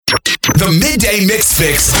The Midday Mix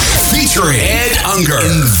Fix featuring Ed Unger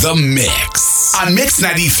in the mix on Mix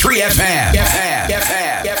 93 FM.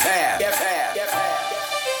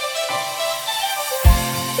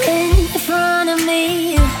 In front of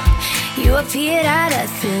me, you appeared out of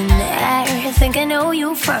thin air. I think I know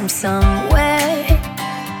you from somewhere.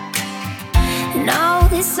 Now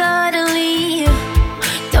that suddenly,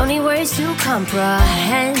 don't need words to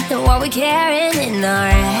comprehend what we're carrying in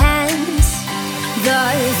our hands.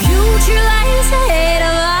 The future lies ahead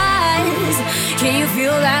of us. Can you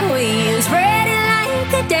feel that wave spreading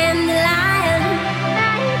like a dandelion?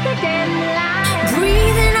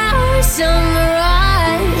 Breathing our summer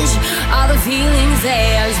rush. All the feelings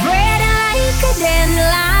they are spreading like a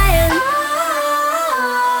dandelion.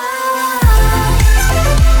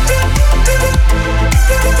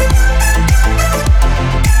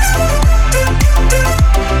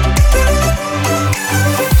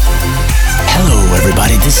 Hello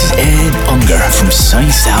everybody, this is Ed Unger from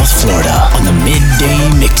sunny South Florida on the Midday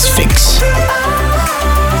Mix Fix.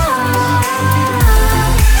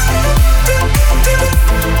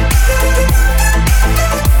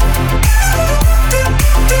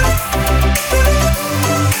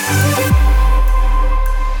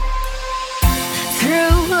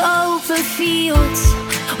 Through open fields,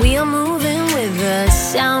 we are moving with the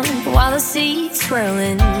sound while the seeds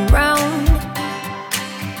swirling round.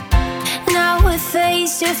 Now we're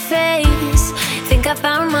face to face. Think I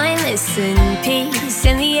found my missing piece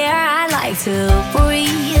in the air I like to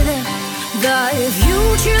breathe. The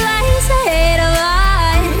future lies ahead of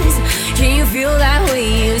us. Can you feel that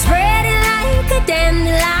wave spreading like a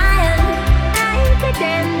dandelion?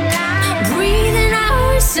 Breathing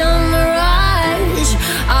our summer rush.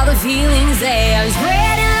 All the feelings they are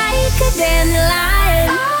spreading like a dandelion.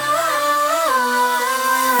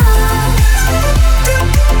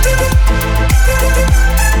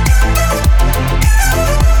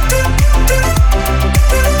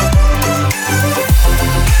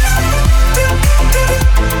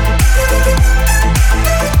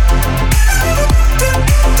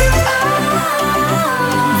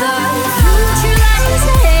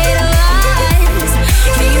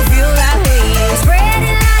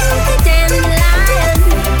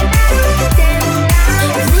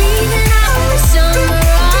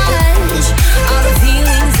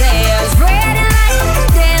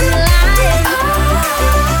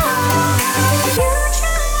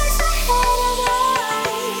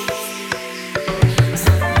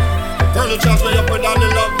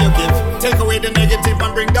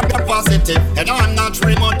 And I'm not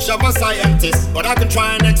very much of a scientist, but I can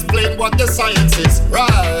try and explain what the science is.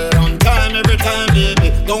 Right on time every time,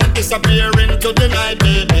 baby. Don't disappear into the night,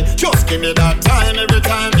 baby. Just give me that time every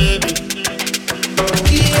time, baby.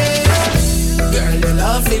 Yeah, girl, your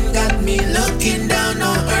loving got me looking down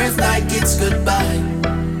on earth like it's goodbye.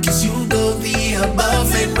 'Cause you go the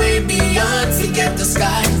above and way beyond, forget the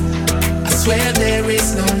sky. I swear there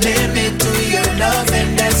is no limit to your love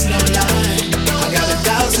and there's no lie. I got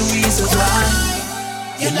 1,000 reasons why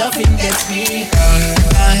your loving gets me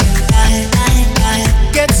high.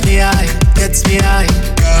 Gets me high, gets me high.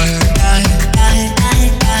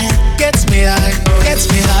 Gets me high, gets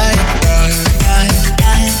me high.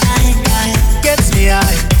 Gets me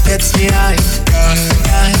high, gets me high.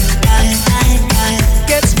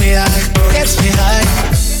 Gets me high, gets me high.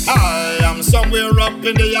 I am somewhere up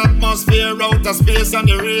in the atmosphere, out of space, and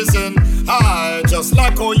the reason I just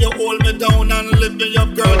like how you hold me down and lift me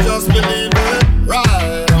up, girl, just believe it.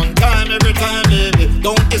 Right on time every time, baby.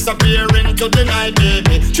 Don't disappear into the night,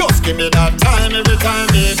 baby. Just give me that time every time,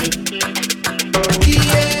 baby.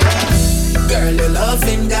 Yeah, girl, your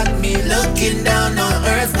loving got me looking down on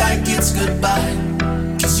earth like it's goodbye.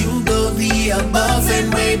 'Cause you go the above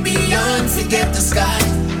and way beyond, forget the sky.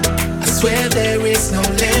 I swear there is no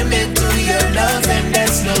limit to your love and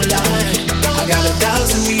there's no lie. I got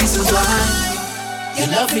 1,000 reasons why your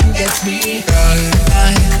loving gets me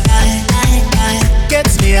high.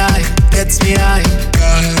 Gets me high, gets me high.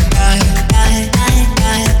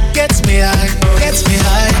 Gets me high, gets me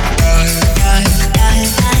high.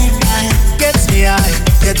 Gets me high,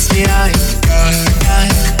 gets me high.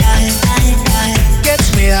 Gets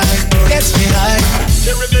me high, gets me high.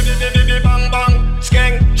 Cherry baby baby baby bang bang,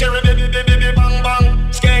 skeng. Cherry baby baby baby bang bang,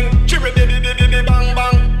 skeng. Cherry baby baby baby bang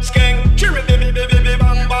bang, skeng. Cherry baby baby baby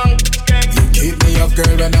bang bang, skeng. You keep me up,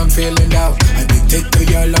 girl, when I'm feeling down. Addicted to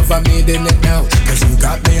your love, I'm needing it now. 'Cause you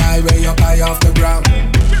got me high way up high off the ground.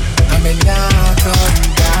 I may not come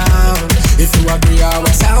down if you agree how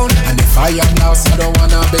I sound. And if I am lost, I don't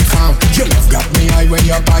wanna be found. Your love got me high way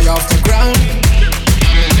up high off the ground.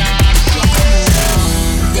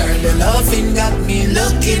 Girl, the loving got me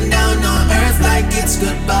looking down on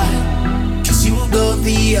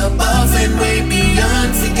above and way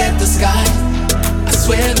beyond, forget the sky. I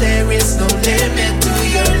swear there is no limit to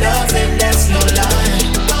your love, and that's no lie.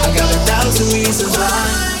 I got 1,000 reasons why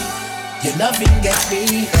your loving gets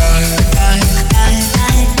me high.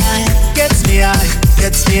 Gets me high,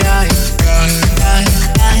 gets me high.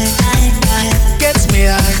 Gets me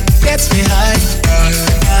high, gets me high.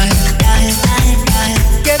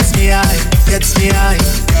 Gets me high, gets me high.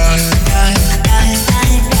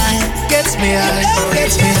 Gets me high,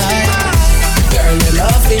 gets me high. Girl, your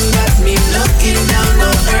loving got me looking down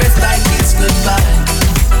on earth like it's goodbye.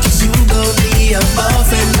 'Cause you go be above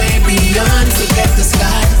and way beyond, forget the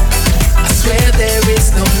sky. I swear there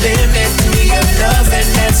is no limit to your love, and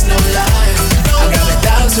that's no lie. I got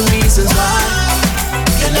 1,000 reasons why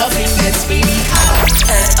your loving gets me high.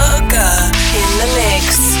 And Uga in the mix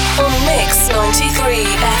on Mix 93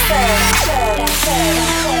 FM.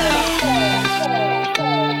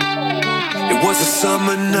 It was a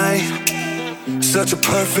summer night, such a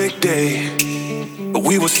perfect day, but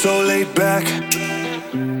we were so laid back,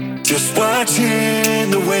 just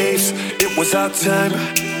watching the waves. It was our time,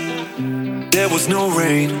 there was no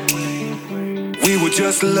rain. We would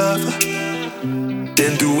just love,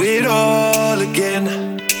 then do it all again.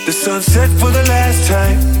 The sun set for the last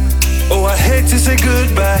time. Oh, I hate to say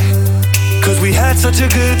goodbye, 'cause we had such a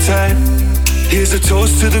good time. Here's a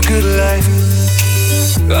toast to the good life.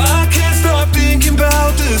 I can't stop thinking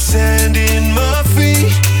about the sand in my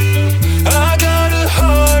feet. I got a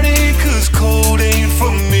heartache 'cause cold ain't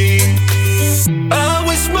for me. I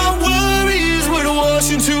wish my worries would wash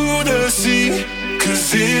into the sea,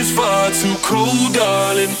 'cause it's far too cold,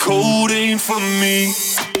 darling, cold ain't for me.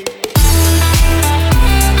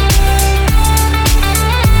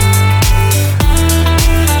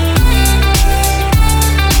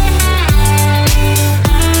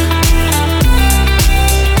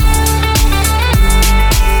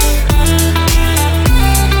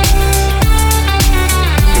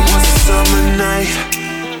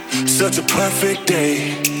 Such a perfect day,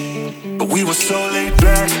 but we were so laid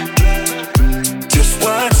back, just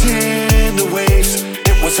watching the waves.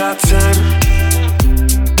 It was our time,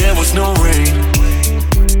 there was no rain.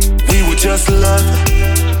 We would just love,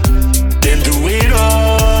 then do it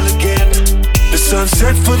all again. The sun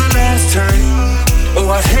set for the last time. Oh,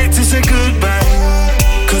 I hate to say goodbye,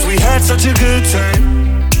 'cause we had such a good time.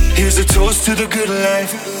 Here's a toast to the good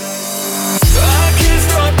life. I can't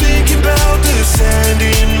stop thinking about the sand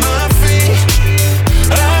in my feet.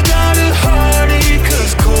 I got a heartache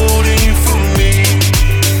 'cause cold ain't for me.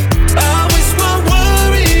 I wish my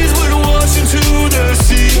worries would wash into the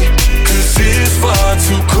sea, 'cause it's far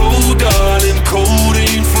too cold, darling, cold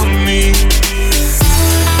ain't for me.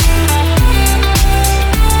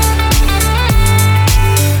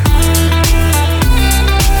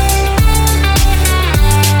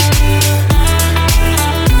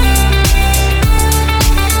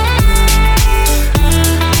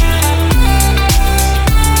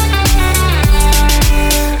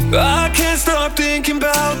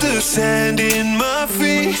 Sand in my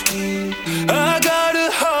feet. I got a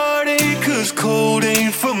heartache 'cause cold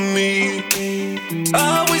ain't for me.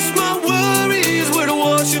 I wish my worries would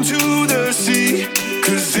wash into the sea,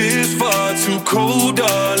 'cause it's far too cold,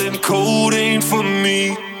 darling, cold ain't for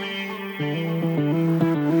me.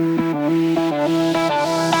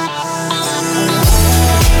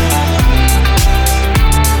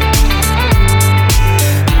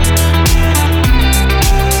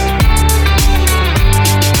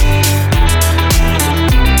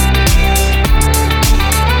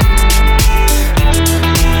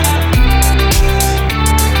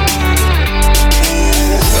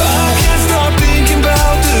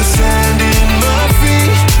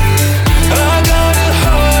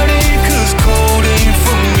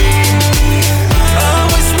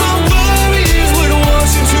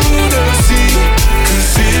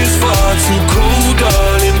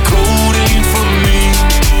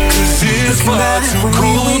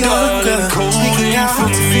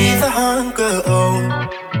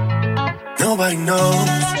 Nobody knows.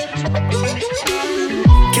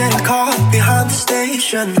 Getting caught behind the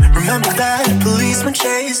station. Remember that policeman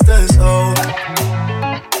chased us. Oh,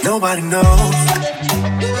 nobody knows.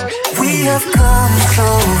 We have come so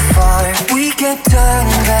far, we can't turn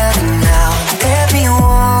back now. Let me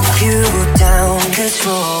walk you down this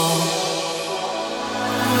road.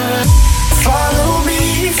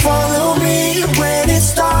 Follow me when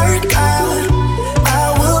it's dark out. I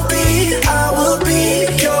will be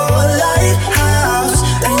your lighthouse.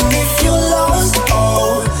 And if you're lost,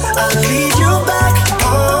 oh, I'll lead you back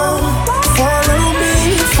home. Follow me.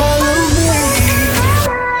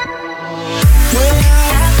 When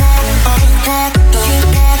I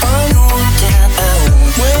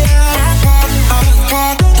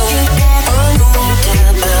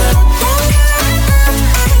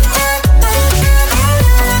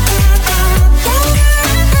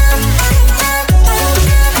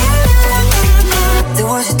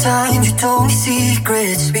told me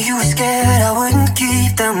secrets, but you were scared I wouldn't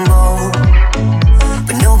keep them all.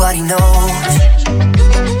 But nobody knows.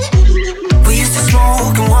 We used to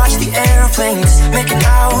smoke and watch the airplanes making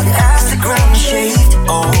out as the ground shaked.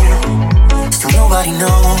 Oh, still nobody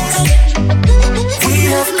knows.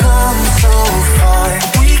 We have come so far,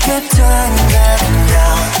 we can't turn back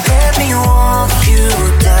now. Let me walk you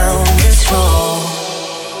down this road.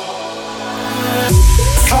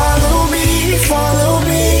 Follow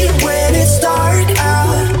me when it's dark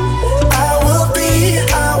out. I will be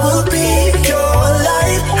your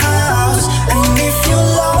lighthouse. And if you're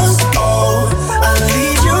lost, oh, I'll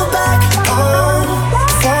lead you back home.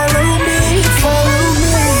 Follow me.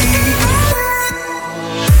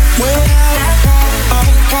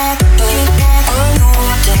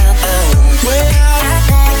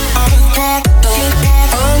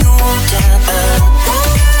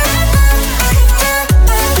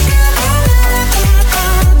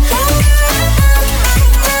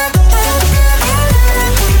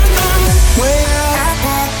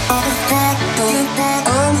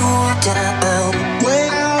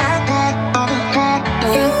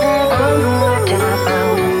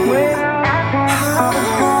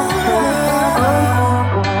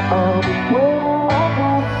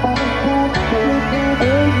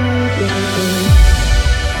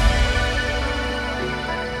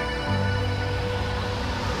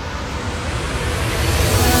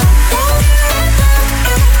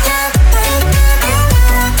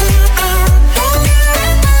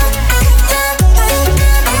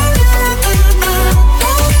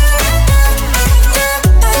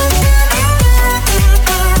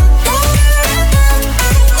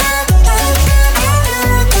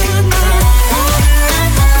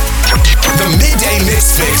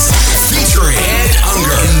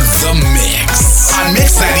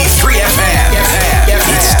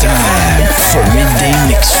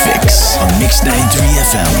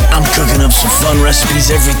 When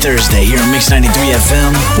Recipes every Thursday here on Mix 93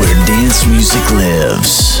 FM, where dance music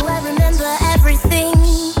lives. I remember everything,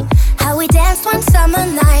 how we danced one summer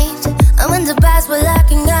night, and when the bars were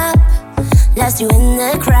locking up, lost you in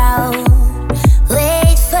the crowd.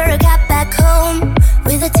 Wait for a cab back home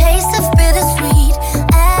with a taste of bittersweet,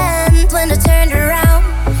 and when I turned around,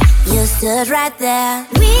 you stood right there.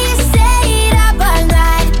 We stayed up all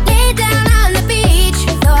night, laid down on the beach,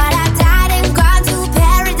 thought I died and gone to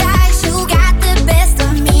paradise. You got the best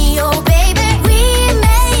of me, oh baby. We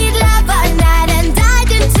made love all night and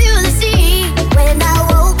dived into the sea. When I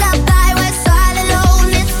woke up I was all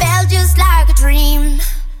alone, it felt just like a dream.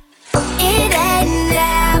 It ain't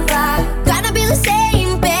never gonna be the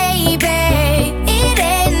same, baby. It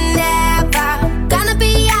ain't never gonna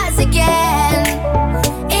be us again.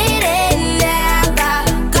 It ain't never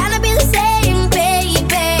gonna be the same,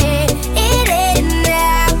 baby. It ain't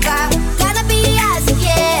never gonna be us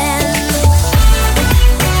again.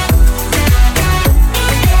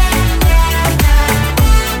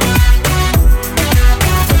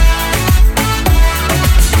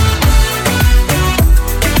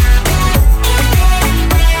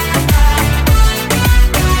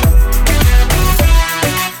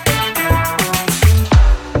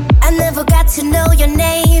 I never got to know your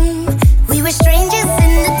name. We were strangers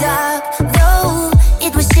in the dark, though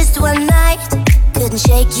it was just one night. Couldn't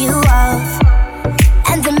shake you off.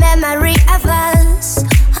 And the memory of us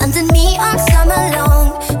haunted me all summer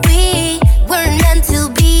long. We weren't meant to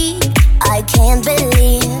be, I can't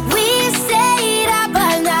believe. We stayed up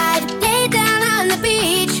all night, laid down on the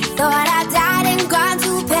beach, thought I died and gone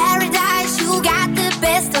to paradise. You got the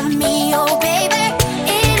best of me, oh baby.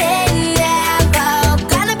 It ain't never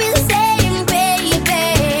gonna be the same, baby.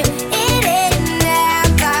 It ain't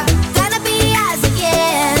never gonna be us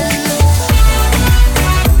again.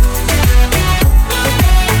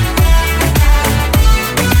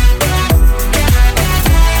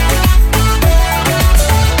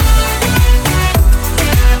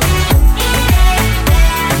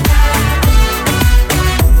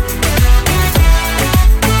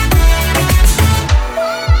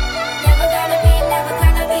 Never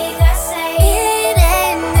gonna be the same. It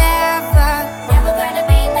ain't never gonna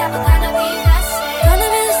be the same. Gonna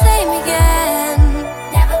be the same again.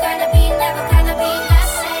 Never gonna be the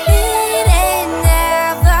same. It ain't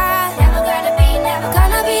never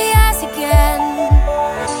gonna be us again.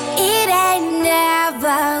 It ain't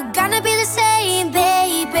never gonna be the same,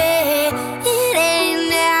 baby. It ain't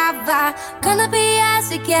never gonna be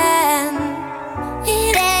us again.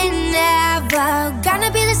 It ain't never gonna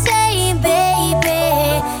be the same, baby.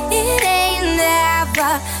 It ain't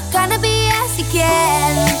never gonna be us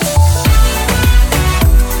again.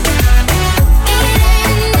 It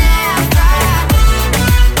ain't never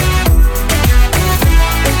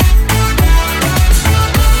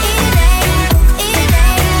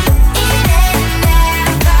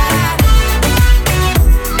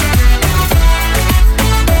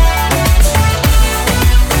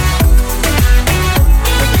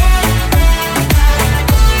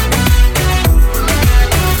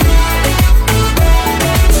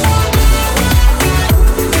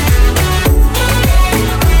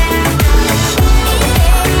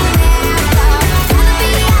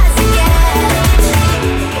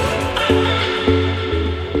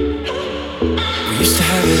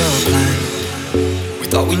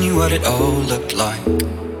it all looked like.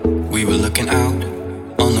 We were looking out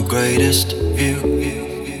on the greatest view.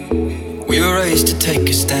 We were raised to take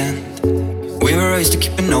a stand. We were raised to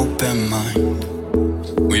keep an open mind.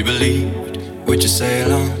 We believed we'd just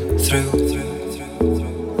sail on through.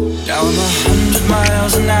 Now I'm 100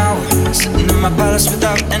 miles an hour, sitting in my palace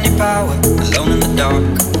without any power, alone in the dark.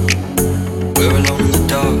 We're alone in the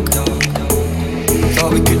dark.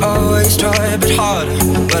 Thought we could always try a bit harder,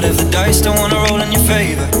 but if the dice don't wanna roll in your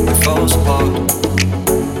favor, it falls apart.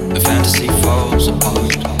 The fantasy falls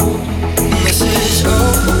apart. And this is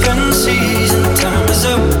open season, time is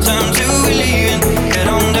up, time to leave and head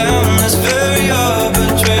on down this very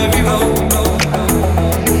arbitrary road.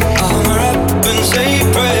 Armor up and say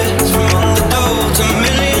prayers from underdog to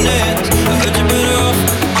millionaires. I heard you better off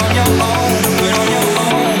on your own, but on your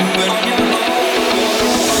own, but on your own.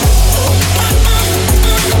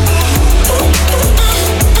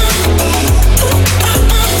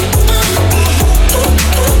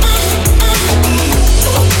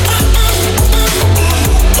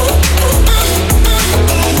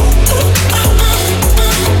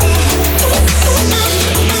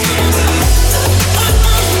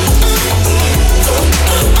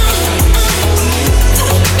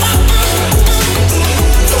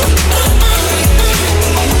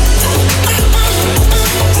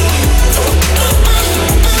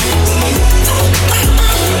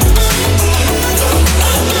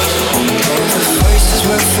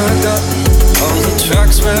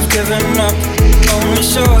 I've given up, only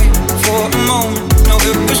saw you for a moment. No,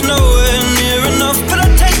 it was nowhere near enough, but I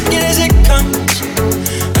take it as it comes.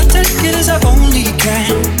 I take it as I only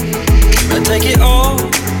can. I take it all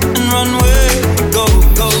and run where we go,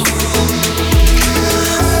 go.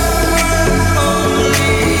 Only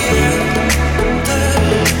at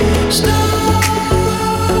the start.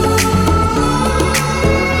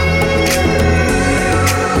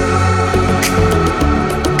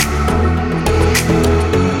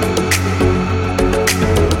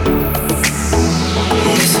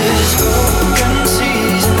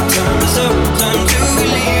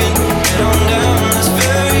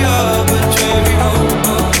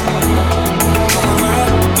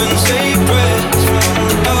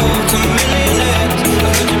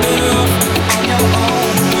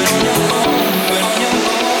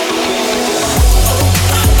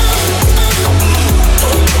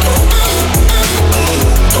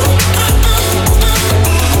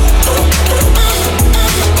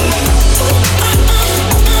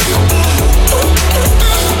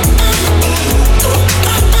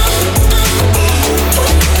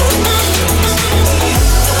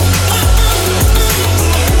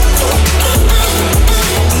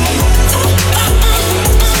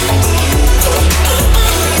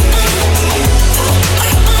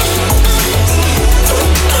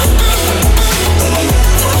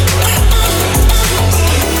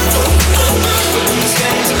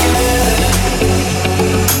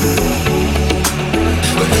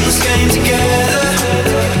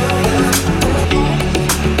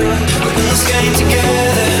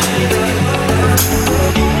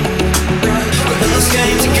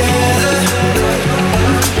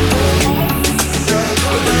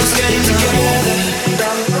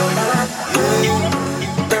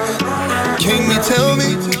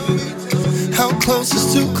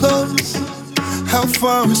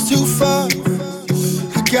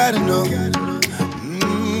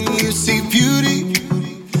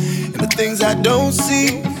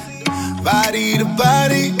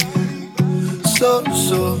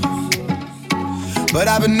 But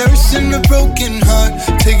I've been nursing a broken heart,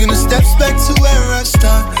 taking the steps back to where I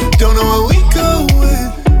start. Don't know where we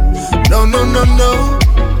going. No, no, no, no.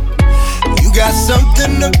 You got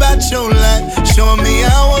something about your life, showing me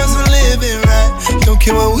I wasn't living right. Don't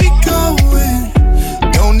care where we going.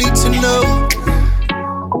 Don't need to know.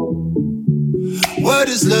 What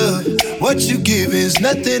is love? What you give is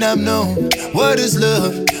nothing I've known. What is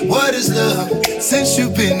love? What is love? Since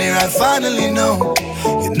you've been there, I finally know.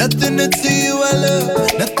 You're nothing until you I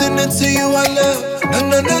love. Nothing until you I love. No,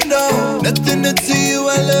 no, no, no. Nothing until you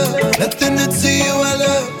I love. Nothing until you I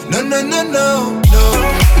love. No, no, no, no, no.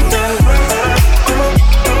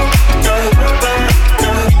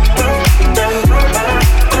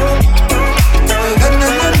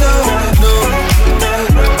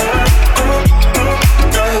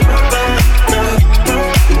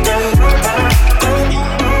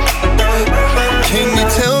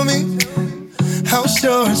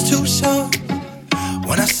 Sure, it's too short.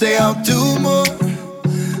 When I say I'll do more,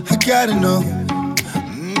 I gotta know.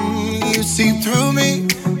 You see through me,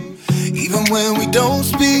 even when we don't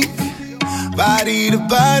speak, body to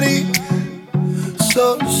body.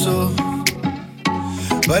 So,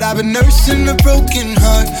 But I've been nursing a broken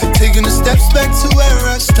heart, taking the steps back to where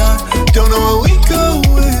I start. Don't know where we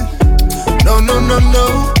going. No, no, no,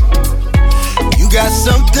 no. You got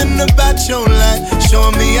something about your life,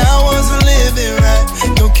 showing me I wasn't living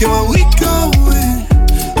right. Don't care where we going,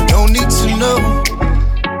 no need to know.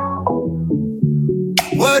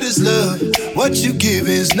 What is love? What you give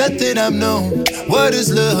is nothing I've known. What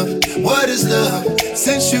is love? What is love?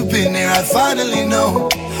 Since you've been there, I finally know.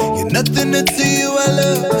 You're nothing until you I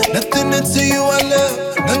love. Nothing until you I love.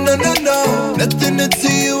 No, no, no, no. Nothing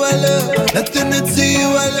until you I love. Nothing until you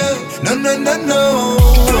I love. No, no, no, no.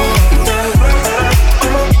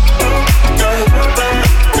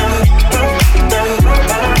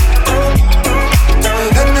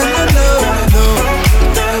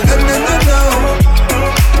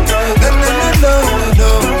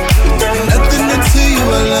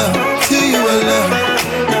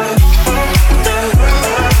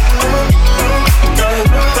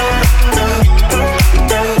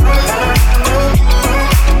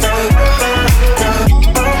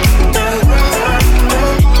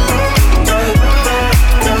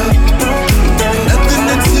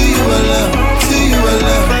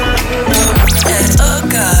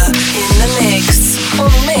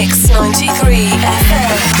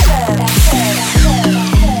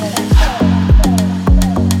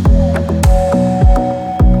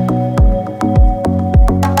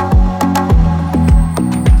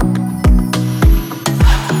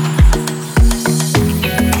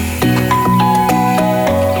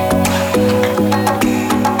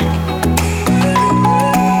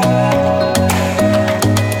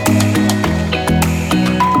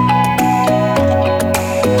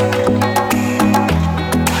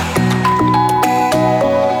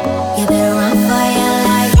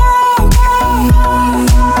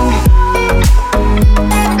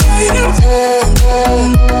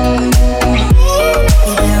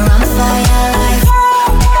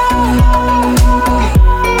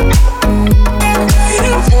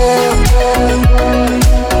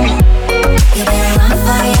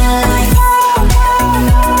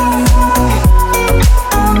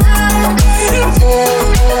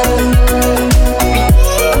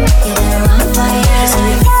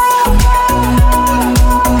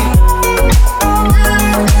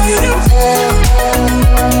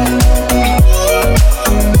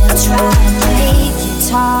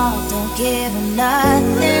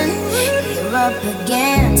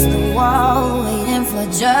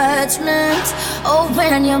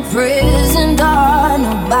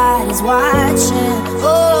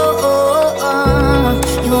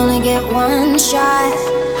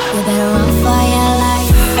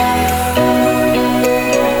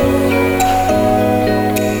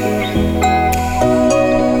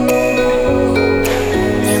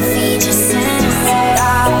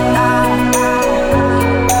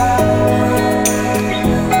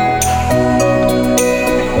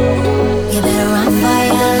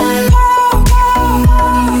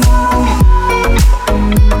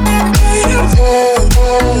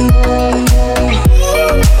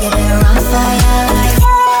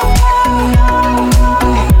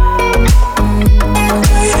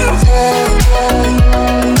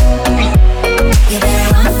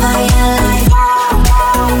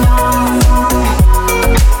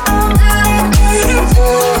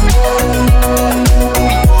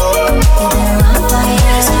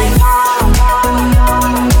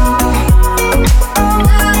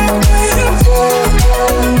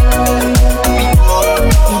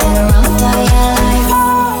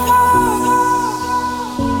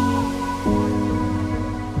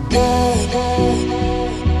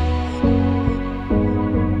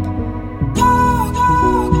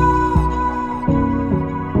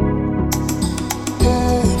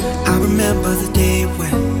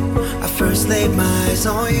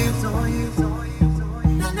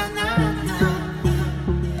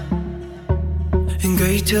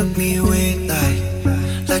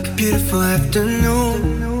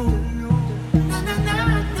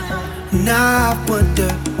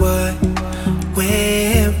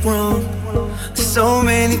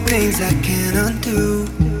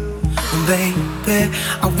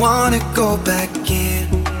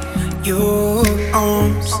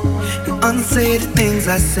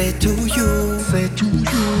 I say to you,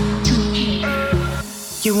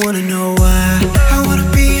 you wanna know why I wanna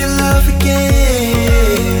be in love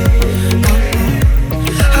again.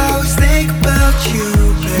 I always think about you,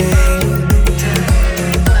 babe.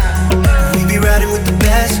 We be riding with the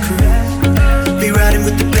best crew, be riding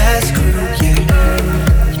with the best crew, yeah.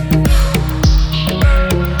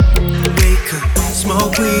 Wake up,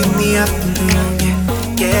 smoke weed in the afternoon, yeah.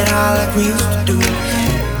 Get high like we used to do.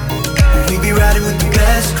 We be riding with the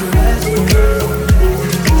best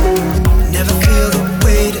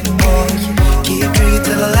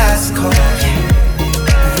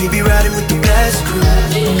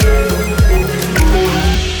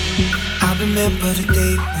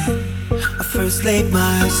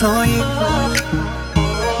focus on you.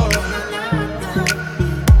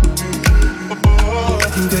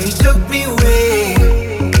 Girl, you took me away,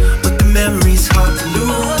 but the memory's hard to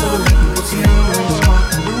lose.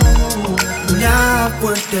 Now I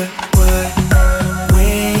wonder what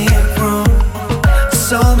went wrong.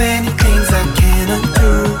 So many things I can't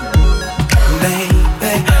undo. Baby,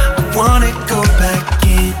 I wanna go back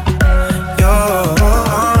in your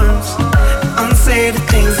arms and unsay the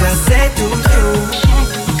things I said to you.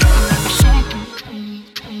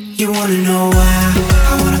 You wanna know why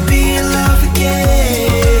I wanna be in love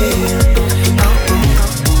again.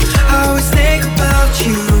 I always think about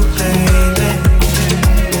you, baby.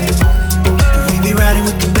 We be riding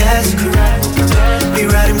with the best crew. Be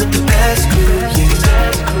riding with the best crew, yeah.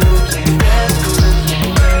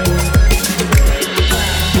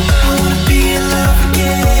 I wanna be in love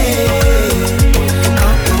again.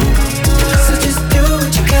 So just do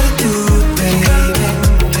what you gotta do, baby.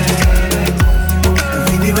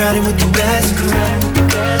 We be riding with the best crew.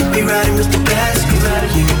 Be riding with the best crew,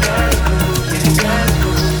 yeah.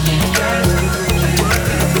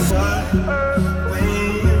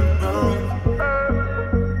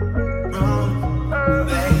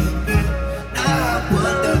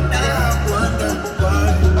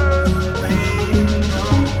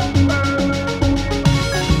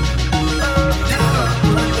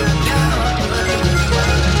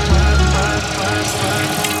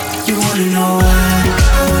 You wanna know why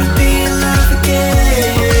I wanna be in love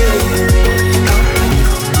again.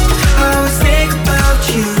 I always think about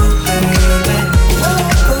you, baby.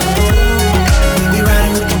 Be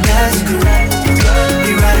riding with the best crew.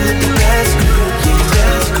 Be riding with the best crew, yeah,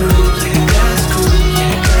 best crew, yeah, best crew,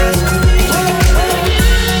 yeah, best crew.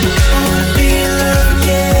 I wanna be in love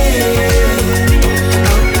again.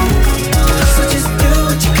 So just do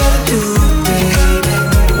what you gotta do, baby.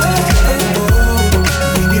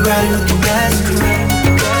 Be riding with the best crew.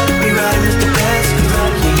 Be riding with the best crew.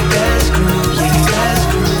 Yeah, best crew. Yeah, best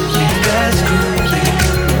crew. Yeah, best crew.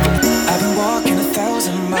 Yeah. I've been walking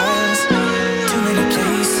 1,000 miles, too many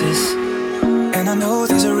places, and I know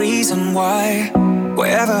there's a reason why.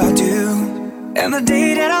 Wherever I do, and the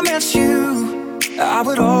day that I met you, I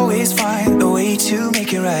would always find a way to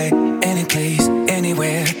make it right. Any place,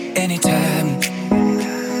 anywhere, anytime.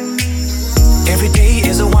 Every day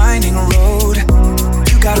is a winding road.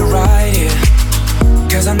 You gotta ride it,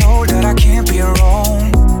 'cause I know that I can't be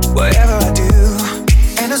wrong. Whatever I do,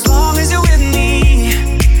 and as long as you're with me,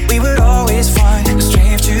 we would always find the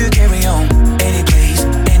strength to carry on. Any place,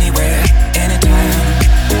 anywhere, anytime.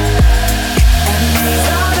 And these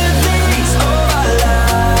are the days of our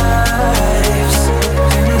lives.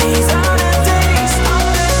 And these are the days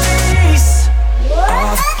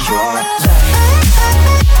of your life.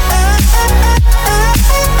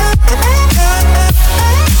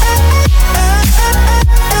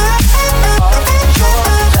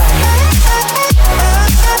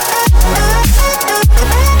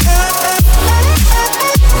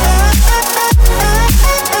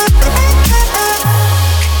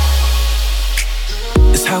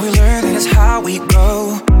 It's how we learn and it's how we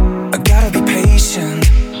grow. I gotta be patient.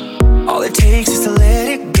 All it takes is to let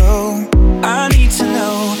it go. I need to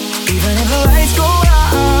know, even if the lights go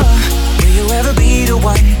out, will you ever be the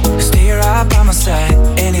one to stay right by my side?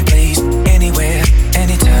 Any place, anywhere,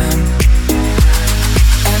 anytime.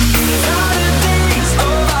 And these are the days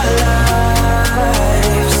of our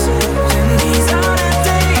lives. And these are the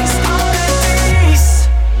days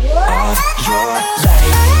of your life.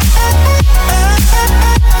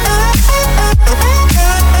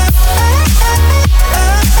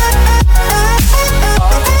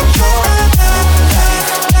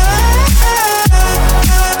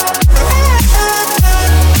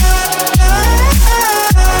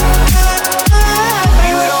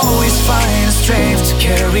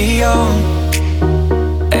 Carry on.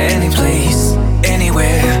 Any place,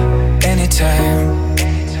 anywhere, anytime.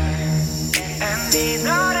 And these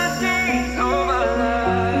are the days of our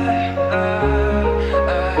life.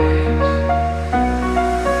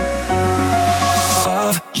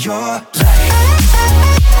 Of your life.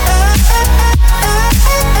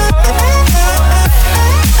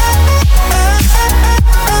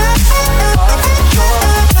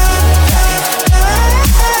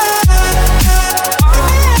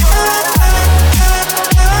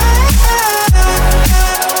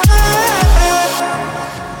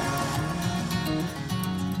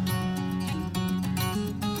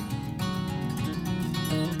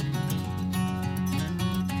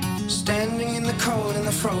 Standing in the cold and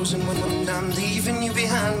the frozen when I'm leaving you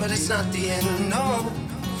behind, but it's not the end. No,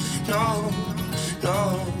 no, no.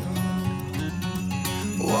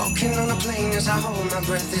 Walking on a plane as I hold my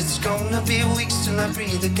breath. It's gonna be weeks till I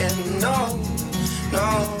breathe again. No,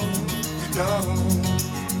 no, no.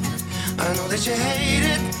 I know that you hate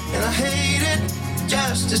it, and I hate it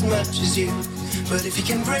just as much as you. But if you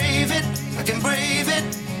can brave it, I can brave it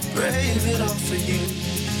all for you.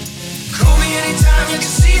 Call me anytime you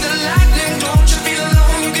can see the lightning. Don't you feel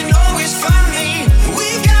alone, you can always find me.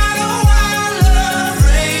 We got a wild love,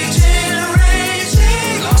 raging,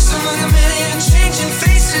 raging. Lost among a million changing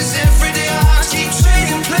faces. Every day our hearts keep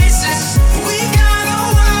trading places. We got a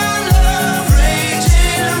wild love,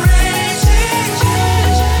 raging, raging.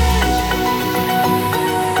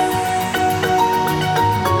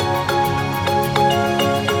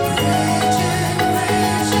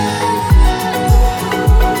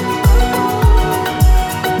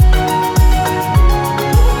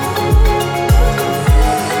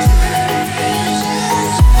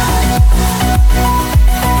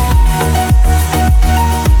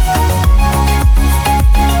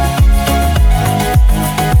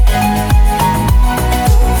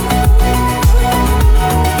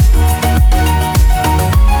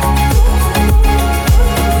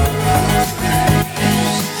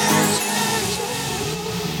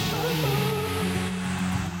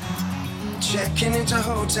 Checking into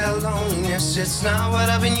hotel loneliness, it's not what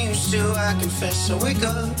I've been used to, I confess. I wake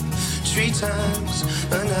up 3 times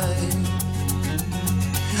a night.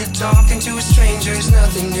 Talking to a stranger is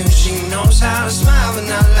nothing new. She knows how to smile but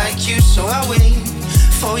not like you, so I wait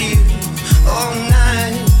for you all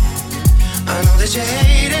night. I know that you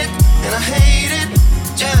hate it, and I hate it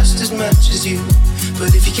just as much as you.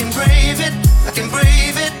 But if you can brave it, I can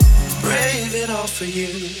brave it all for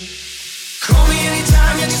you. Call me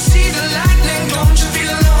anytime you can see the lightning. Don't you feel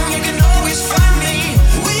alone, you can always find me.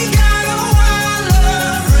 We got a wild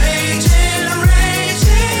love, raging,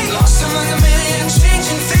 raging. Lost among a million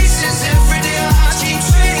changing faces. Every day our hearts keep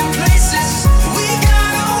trading places. We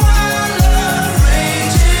got a wild love,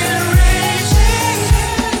 raging, raging.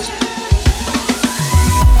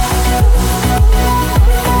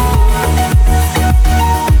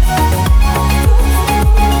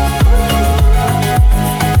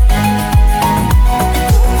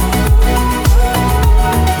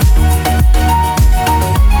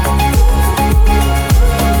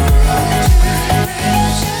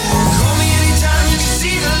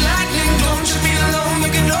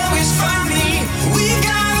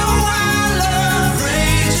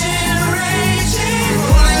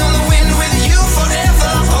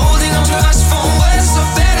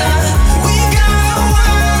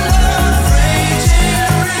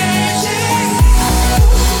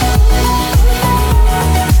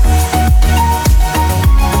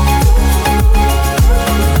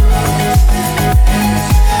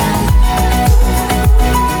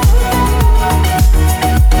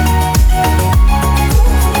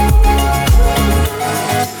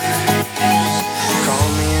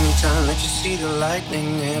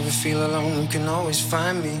 Feel alone, you can always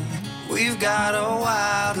find me. We've got a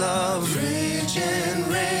wild love, raging,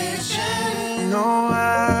 raging. No,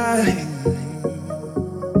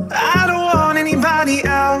 I don't want anybody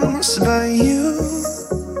else but you.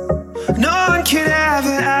 No one could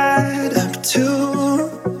ever add up to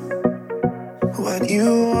what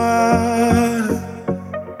you are.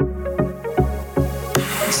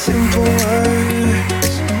 Simple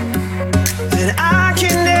words that I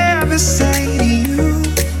can never say to you.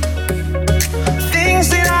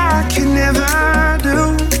 That I could never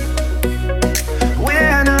do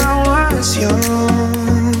when I was young.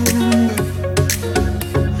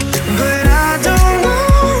 But I don't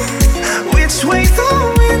know which way the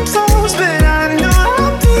wind blows, but I know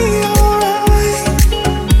I'll be alright.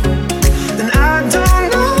 And I don't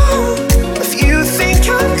know if you think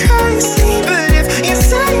I'm crazy, but if you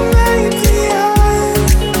say maybe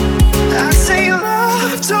I'd say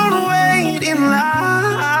love, don't wait in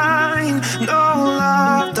line.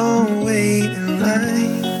 No, don't wait in line.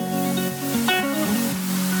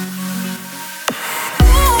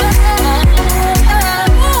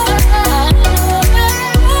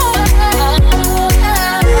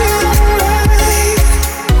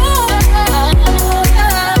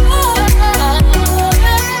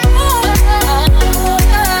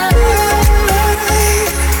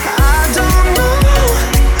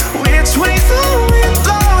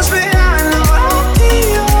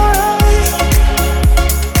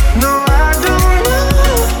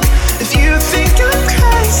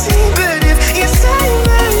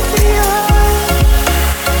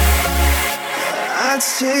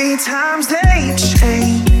 Times they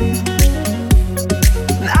change,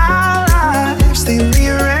 and our lives they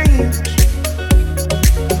rearrange.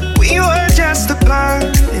 We were just a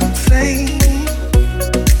burning flame.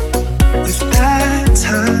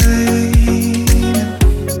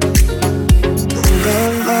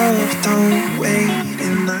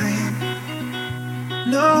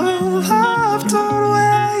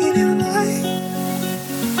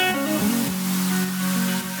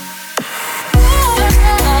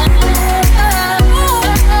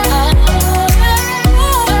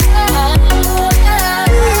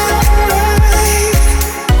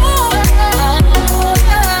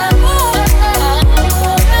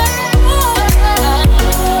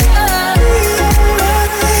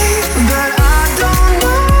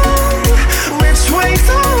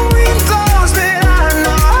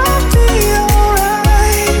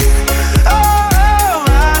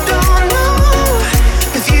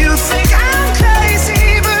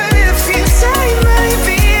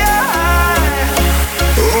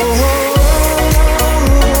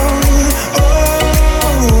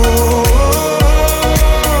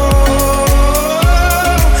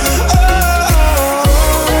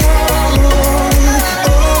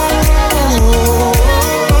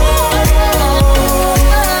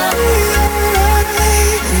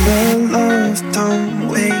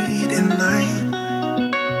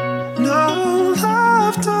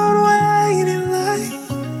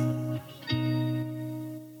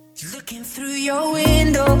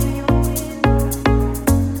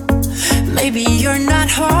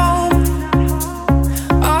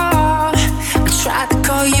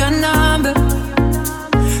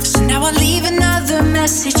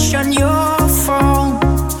 on your phone.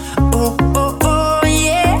 Oh, oh, oh,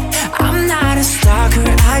 yeah. I'm not a stalker,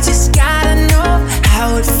 I just gotta know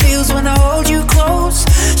how it feels when I hold you close.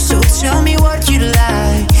 So tell me what you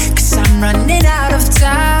like, 'cause I'm running out of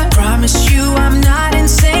time. Promise you I'm not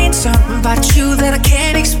insane, something about you that I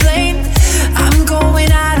can't explain. I'm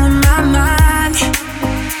going out of my mind.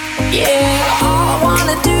 Yeah, all I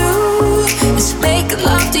wanna do is make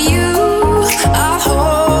love to you. I'll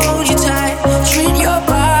hold you tight, treat your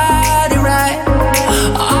body right.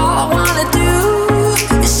 All I wanna do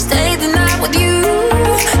is stay the night with you.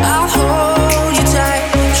 I'll hold you tight,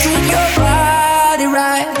 treat your body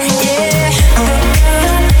right. Yeah.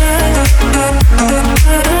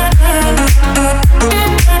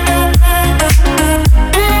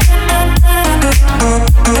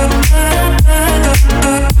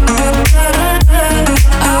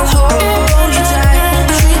 I'll hold you tight,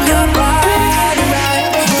 treat your body right.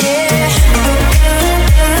 Yeah.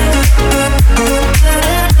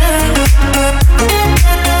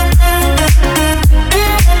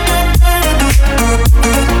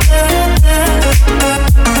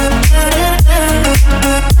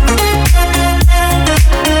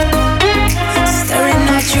 Staring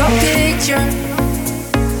at your picture,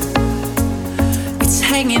 it's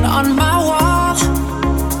hanging on my wall.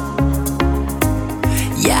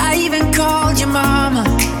 Yeah, I even called your mama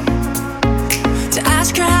to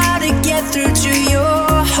ask her how to get through to your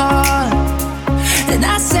heart. And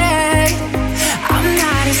I said, I'm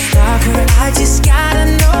not a stalker, I just gotta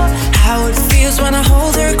know how it feels when I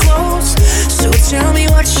hold her close. So tell me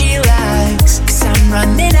what she likes, 'cause I'm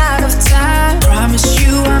running out of time. Promise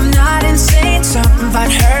you I'm not insane, something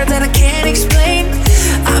about her that I can't explain.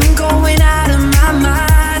 I'm going out of my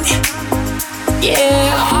mind.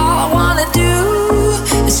 Yeah, all I wanna do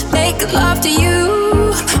is make love to you.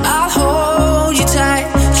 I'll hold you tight,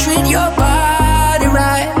 treat your body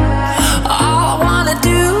right. All I wanna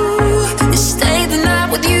do is stay the night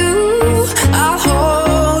with you. I'll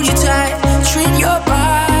hold you tight, treat your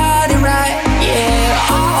body right.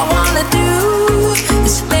 Yeah, all I wanna do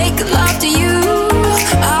is make love to you.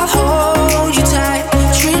 I'll hold you tight,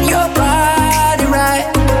 treat your body right.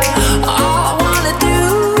 All I wanna do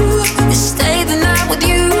is stay the night with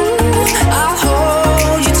you. I'll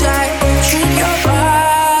hold you tight, treat your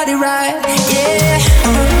body right. Yeah.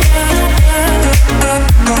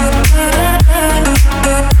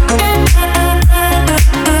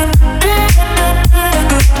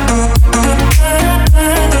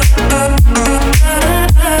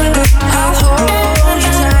 I'll hold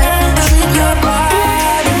you tight, treat your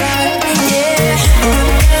body right. Yeah.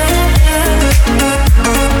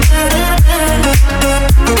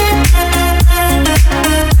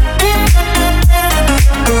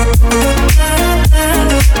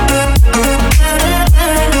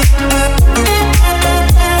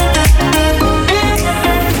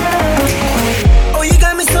 Oh, you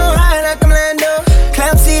got me so high like I'm Lando.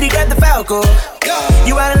 Cloud City got the Falco.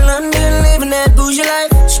 You out in London, living that bougie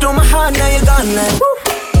life. Stole my heart, now you're gone like woo.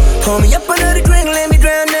 Pull me up under the green, let me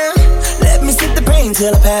drown now. Let me sip the pain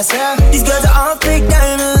till I pass out. These girls are all fake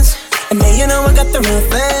diamonds, and now you know I got the real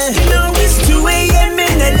thing. You know it's 2 a.m.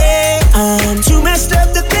 in LA. I'm too messed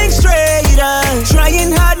up to think straight. I'm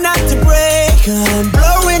trying hard not to break. I'm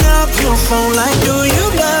blowing up your phone like, do you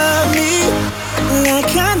love me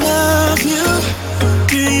like I love you?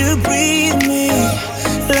 Do you breathe me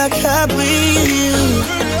like I breathe you?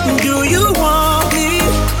 Do you want me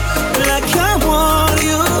like I want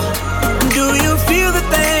you? Do you feel the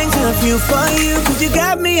things I feel for you? 'Cause you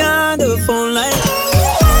got me on the phone like,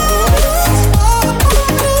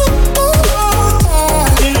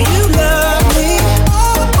 do you love me?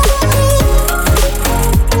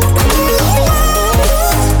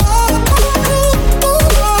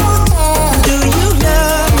 Do you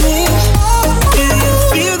love me? Do you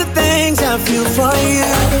feel the things I feel for you?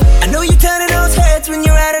 I know you're turning those heads when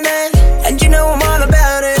you're out at night, and you know I'm all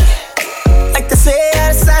about it. Like they say,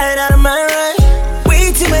 out of sight, out of mind, right?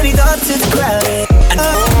 Way too many thoughts, it's crowded. I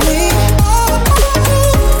know me.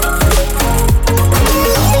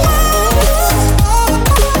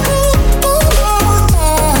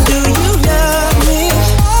 Do you love me?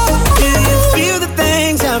 Do you feel the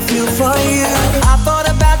things I feel for you? I thought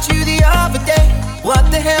about you the other day. What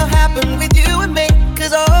the hell happened with you and me?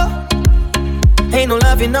 'Cause ain't no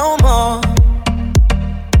loving no more.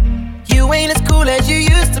 You ain't as cool as you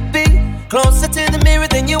used to be. Closer to the mirror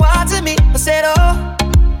than you are to me. I said, oh,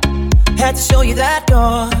 had to show you that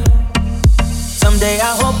door. Someday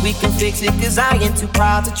I hope we can fix it, 'cause I ain't too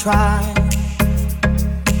proud to try.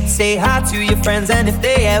 Say hi to your friends, and if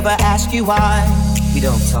they ever ask you why we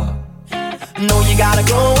don't talk, no, you gotta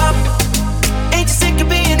grow up. Ain't you sick of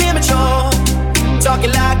being immature?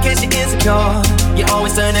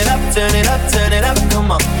 turn it up, turn it up,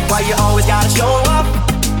 come on. Why you always gotta show up?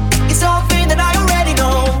 It's something that I already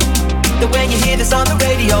know. That when you hear this on the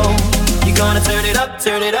radio, you're gonna turn it up,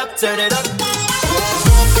 turn it up, turn it up.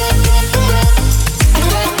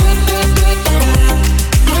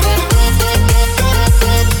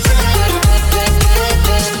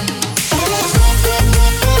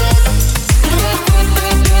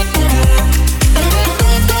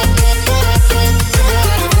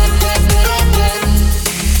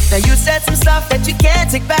 Now you said some stuff that you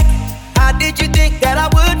can't take back. How did you think that I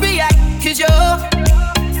would react? Cause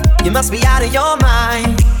you must be out of your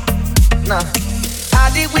mind. Nah. How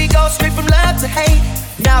did we go straight from love to hate?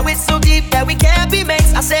 Now it's so deep that we can't be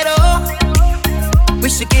mates. I said, oh, we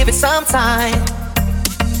should give it some time.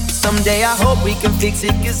 Someday I hope we can fix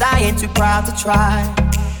it, cause I ain't too proud to try.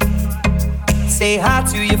 Say hi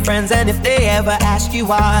to your friends, and if they ever ask you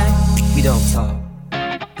why we don't talk,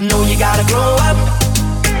 no, you gotta grow up.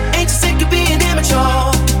 Ain't you sick of being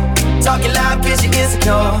immature? Talking loud cause you're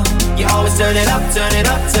insecure. You always turn it up, turn it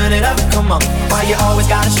up, turn it up, come on. Why you always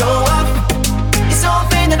gotta show up? It's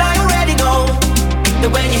something that I already know.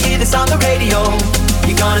 That when you hear this on the radio,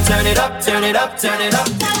 you're gonna turn it up, turn it up, turn it up.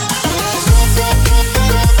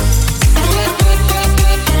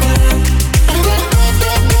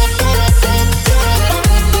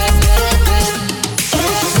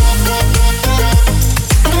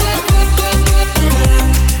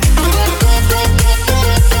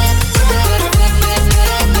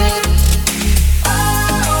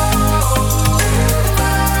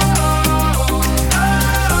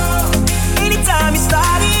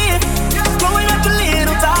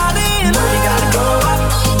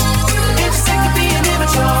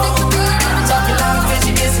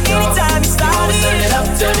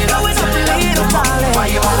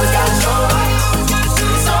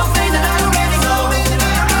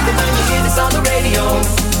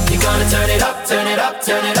 Turn it up, turn it up,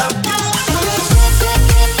 turn it up.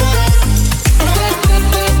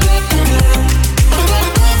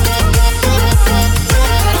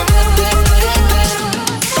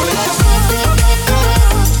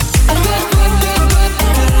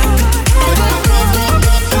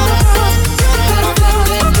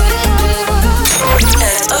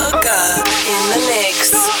 In the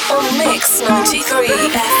mix on Mix 93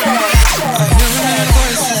 FM.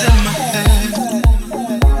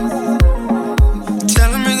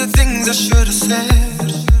 I should have said.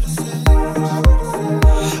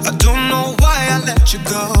 I don't know why I let you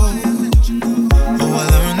go. Oh, I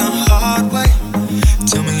learned the hard way.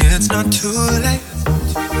 Tell me it's not too late.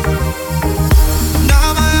 Now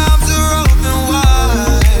my arms are open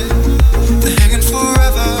wide. They're hanging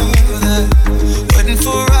forever there, waiting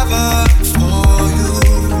forever for you.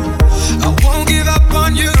 I won't give up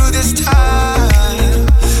on you this time,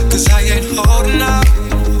 cause I ain't holding out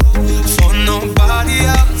for nobody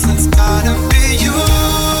else. It's gotta be you.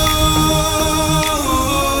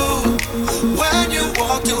 When you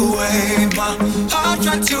walked away, my heart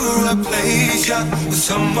tried to replace you with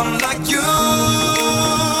someone like you,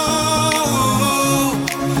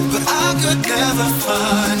 but I could never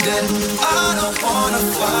find it. I don't wanna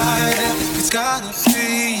fight it. It's gotta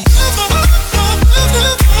be.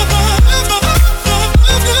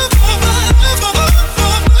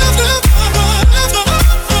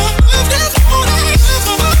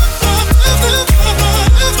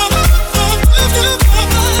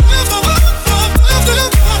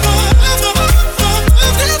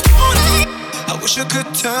 I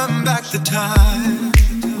could turn back the time.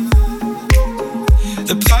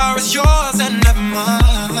 The power is yours and never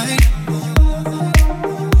mine.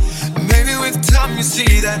 Maybe with time you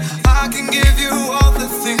see that I can give you all the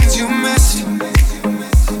things you miss.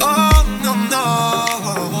 Oh no, no.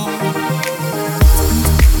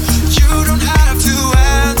 You don't have to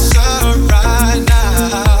answer right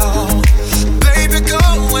now. Baby, go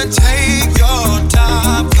and take your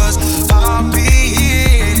time, cause I'll be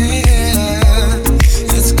here.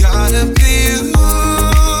 It's gotta be you.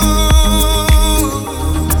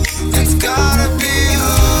 It's gotta be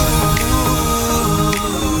you.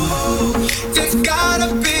 It's gotta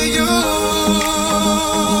be you.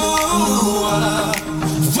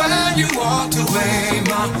 When you walked away,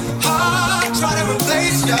 my heart tried to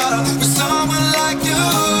replace you with someone like you,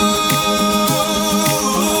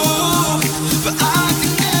 but I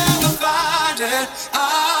can never find it. I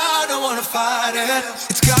don't wanna fight it.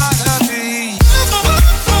 It's gotta be.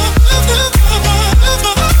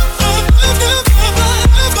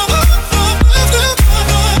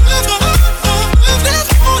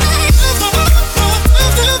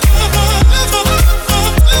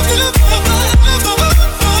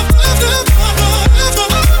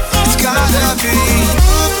 It's gotta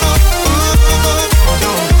be.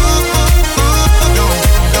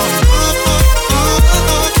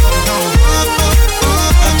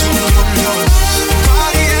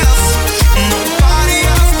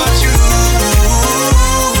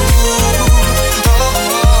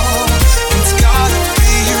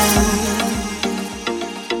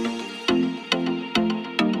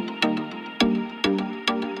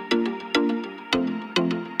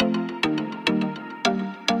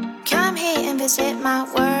 visit my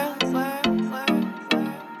world.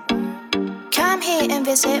 Come here and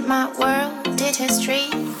visit my world. Did history,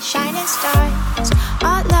 shining stars.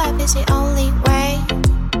 Our love is the only way.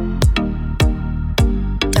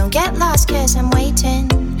 Don't get lost, cause I'm waiting.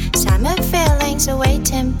 Summer feelings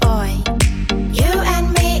awaiting, boy. You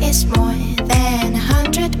and me is more than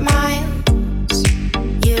 100 miles.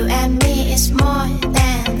 You and me is more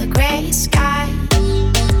than the gray sky.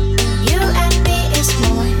 You and me is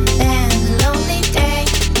more than lonely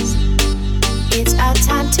days. It's our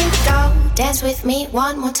time to go. Dance with me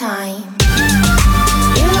one more time.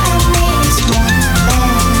 You and me is more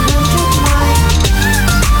than 100 miles.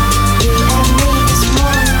 You and me is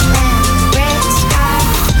more than the gray sky.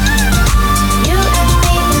 You and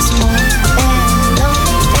me is more than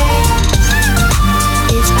lonely days.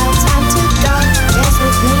 It's our time to go. Dance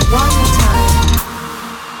with me one more time.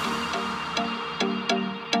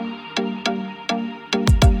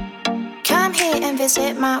 Come here and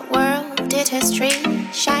visit my world. Did history,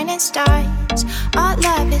 shining stars. Our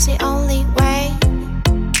love is the only way.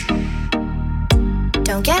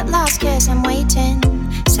 Don't get lost, cause I'm waiting.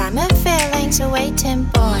 Summer feelings awaiting,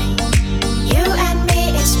 boy. You and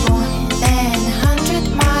me is more than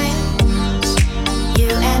 100 miles. You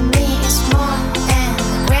and me is more than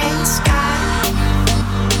the gray sky.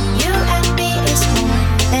 You and me is more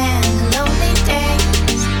than lonely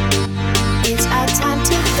days. It's our time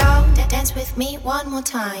to go. Dance with me one more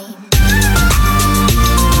time.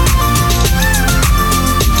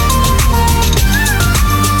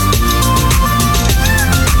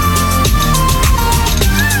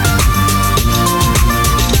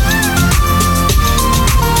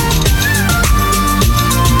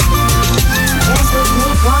 Dance with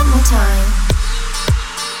me one more time.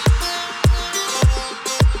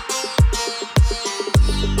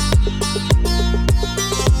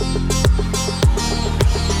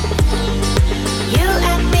 You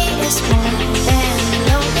and me is more than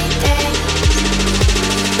lonely days.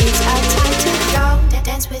 It's our time to go.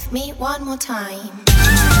 Dance with me one more time.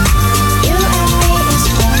 You and me is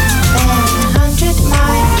more than 100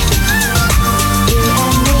 miles. You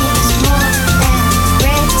and me is more than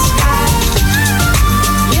gray sky.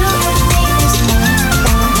 You and me is more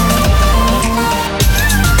than.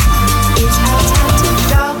 It's our time to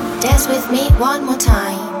go. Dance with me one more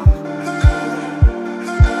time.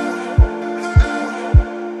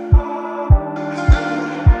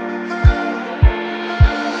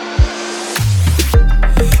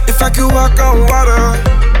 If I could walk on water,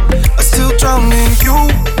 I'd still drown in you.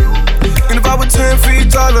 And if I were 10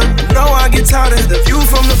 feet taller, no, I get tired of the view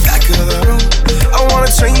from the back of the room. I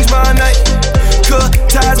wanna change my night, cut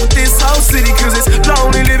ties with this whole city, cause it's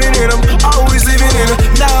lonely living in them, always living in them.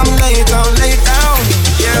 Now I'm laying down,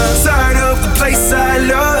 yeah. Tired of the place I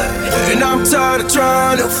love, and I'm tired of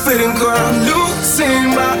trying to fit in, cause I'm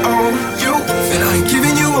losing my own youth. And I ain't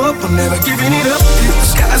giving you up, I'm never giving it up. The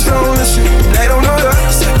skies don't listen, they don't know the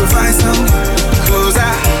sacrifice I'm doing, cause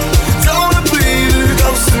I don't wanna be the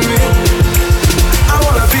ghost of me. I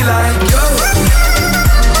wanna be like you.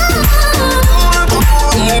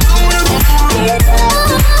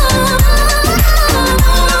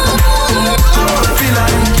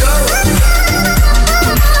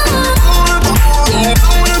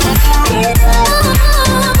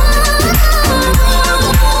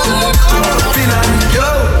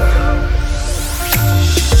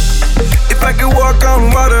 If I could walk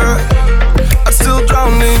on water, I'd still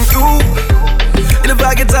drown in you. And if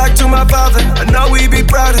I could talk to my father, I know he'd be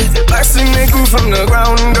proud of the blessing that grew from the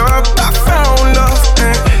ground up. I found love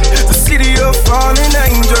in the city of fallen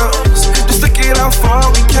angels. Just look at how far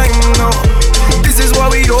we came, no. This is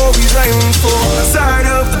what we always aim for. I'm tired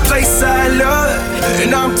of the place I love,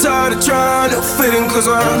 and I'm tired of trying to fit in, cause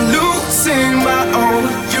I'm losing my own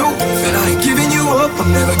youth. And I ain't giving you up,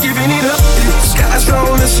 I'm never giving it up. The skies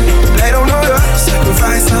don't listen, they don't know the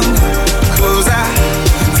sacrifice I'm doing, cause I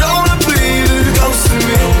don't wanna be the ghost of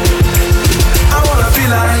me. I wanna be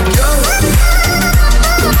like you.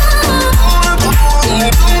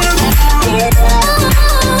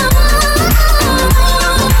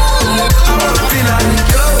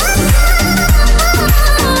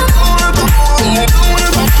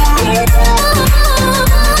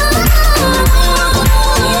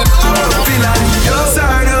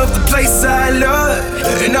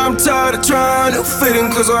 Trying to fit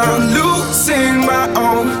in, cause I'm losing my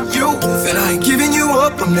own youth. And I ain't giving you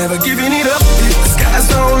up, I'm never giving it up. The skies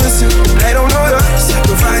don't listen, they don't know the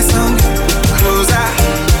sacrifice I'm doing, cause I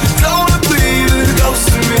don't wanna be the ghost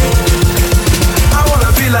of me. I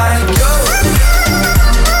wanna be like you.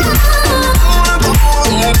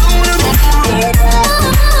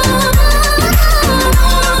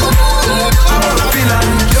 I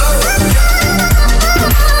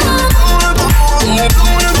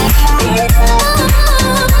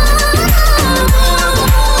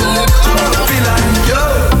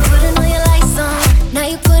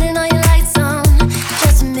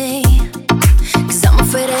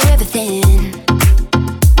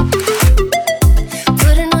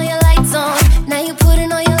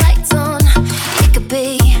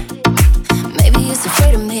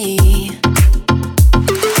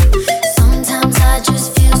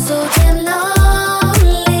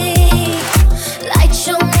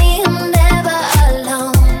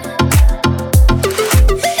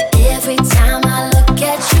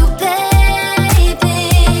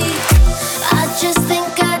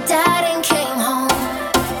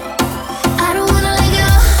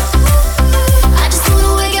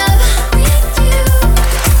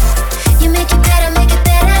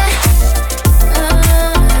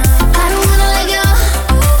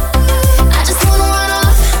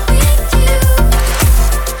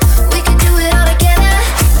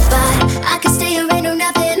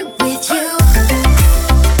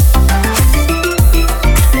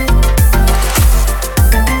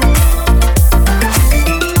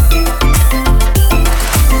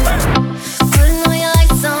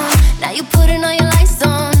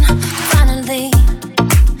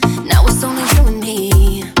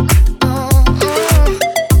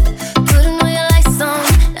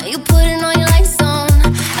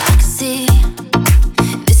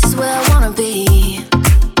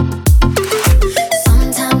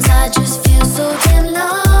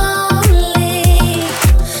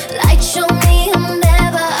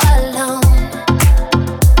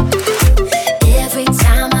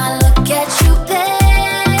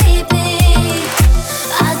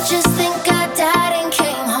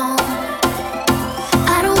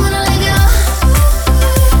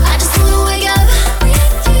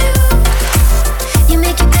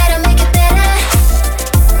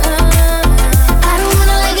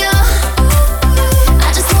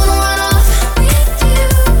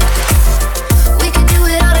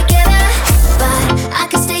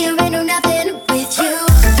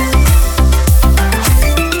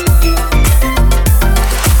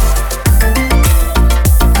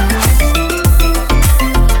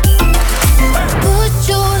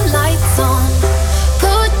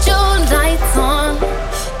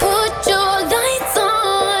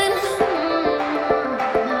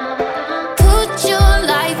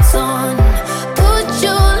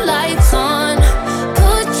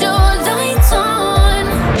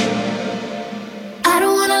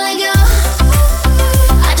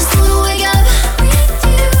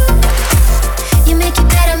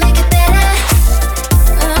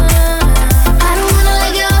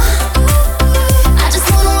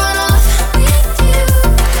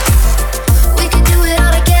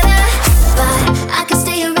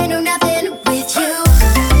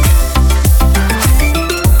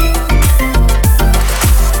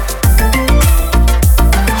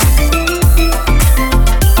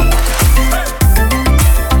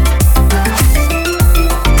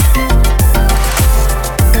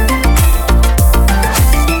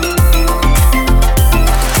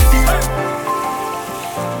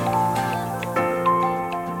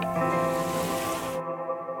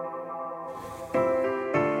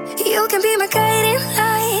can be my guiding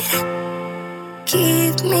light.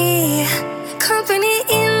 Keep me company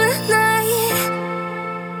in the night.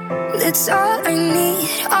 That's all I need.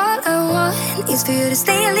 All I want is for you to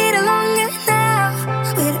stay a little longer now.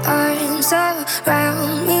 With arms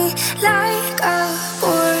around me like a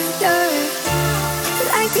border.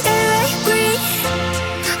 Like the air I breathe,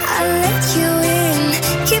 I'll let you in.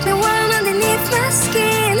 Keep me warm underneath my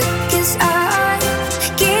skin. 'Cause I'm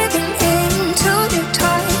giving in to your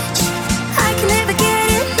touch. I can never get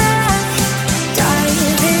enough.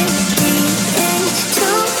 Diving deep into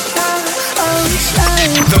the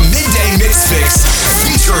ocean. The Midday Mix Fix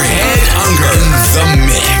featuring Ed Unger in the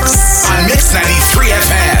mix on Mix 93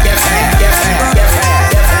 FM.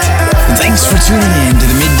 Thanks for tuning in to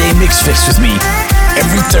the Midday Mix Fix with me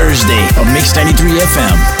every Thursday on Mix 93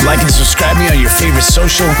 FM. Like and subscribe me on your favorite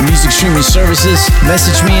social and music streaming services.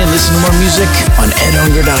 Message me and listen to more music on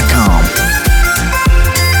edunger.com.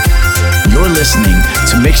 You're listening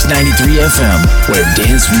to Mix 93 FM, where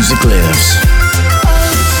dance music lives.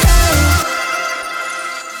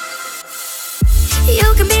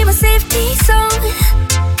 You can be my safety zone.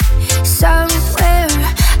 Somewhere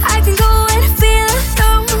I can go and feel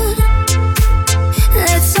alone.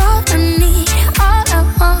 That's all I need. All I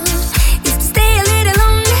want is to stay a little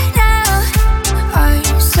longer now.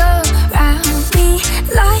 Arms around me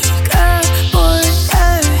like a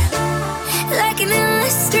border. Like an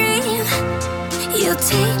endless stream, you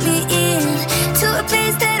take me in to a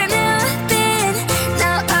place that I've never been.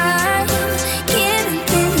 Now I'm giving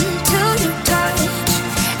in to your touch.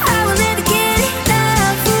 I will never get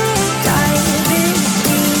enough. Diving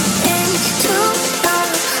deep into the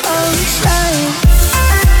ocean.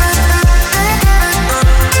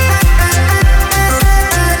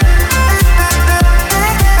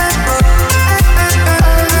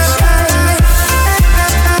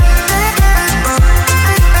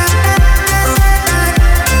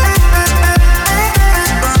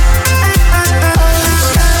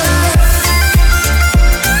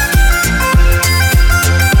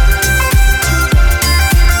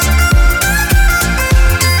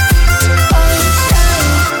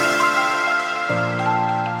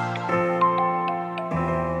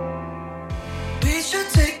 We should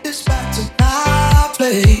take this back to my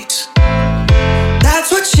place. That's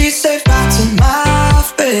what she said, back to my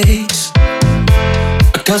face.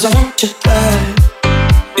 Because I want you back.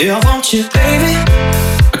 Yeah, I want you, baby.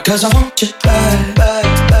 Because I want you back, back,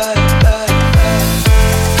 back, back, back.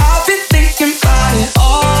 I've been thinking about it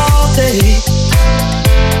all day,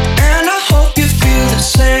 and I hope you feel the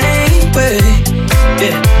same way.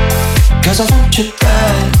 Yeah, because I want you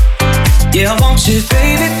back. Yeah, I want you,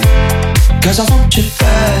 baby. 'Cause I want you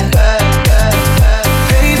back, back, back, back.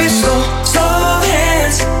 Baby, slow, slow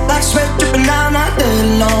hands, like sweat dripping down my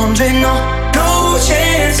dirty laundry. No, no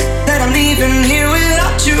chance that I'm leaving here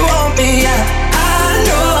without you on me. I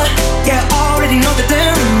know, yeah, I already know that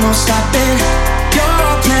there ain't no stopping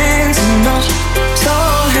your plans and those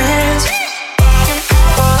slow hands.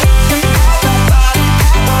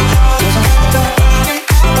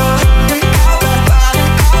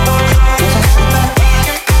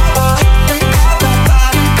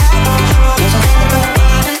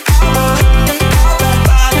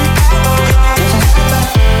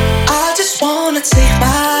 Take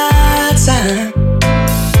my time.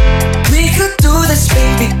 We could do this,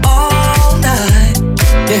 baby, all night.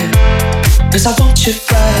 Yeah, 'cause I want you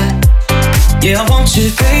back. Yeah, I want you,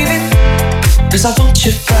 baby. 'Cause I want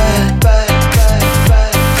you back, back, back,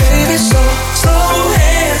 back. Baby, slow, slow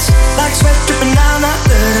hands, like sweat dripping down my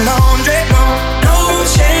dirty laundry. No, no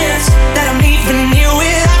chance that I'm leaving here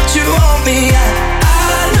without you on me.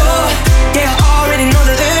 I know, yeah, I already know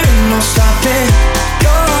that there ain't no stopping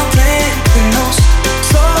your plan.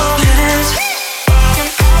 Slow hands.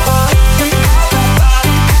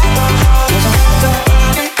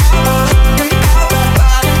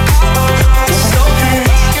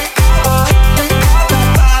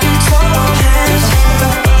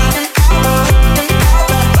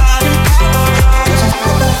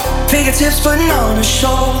 Fingertips putting on a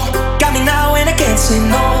show. Got me now and I can't say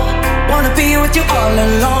no. Wanna be with you all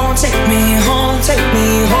alone. Take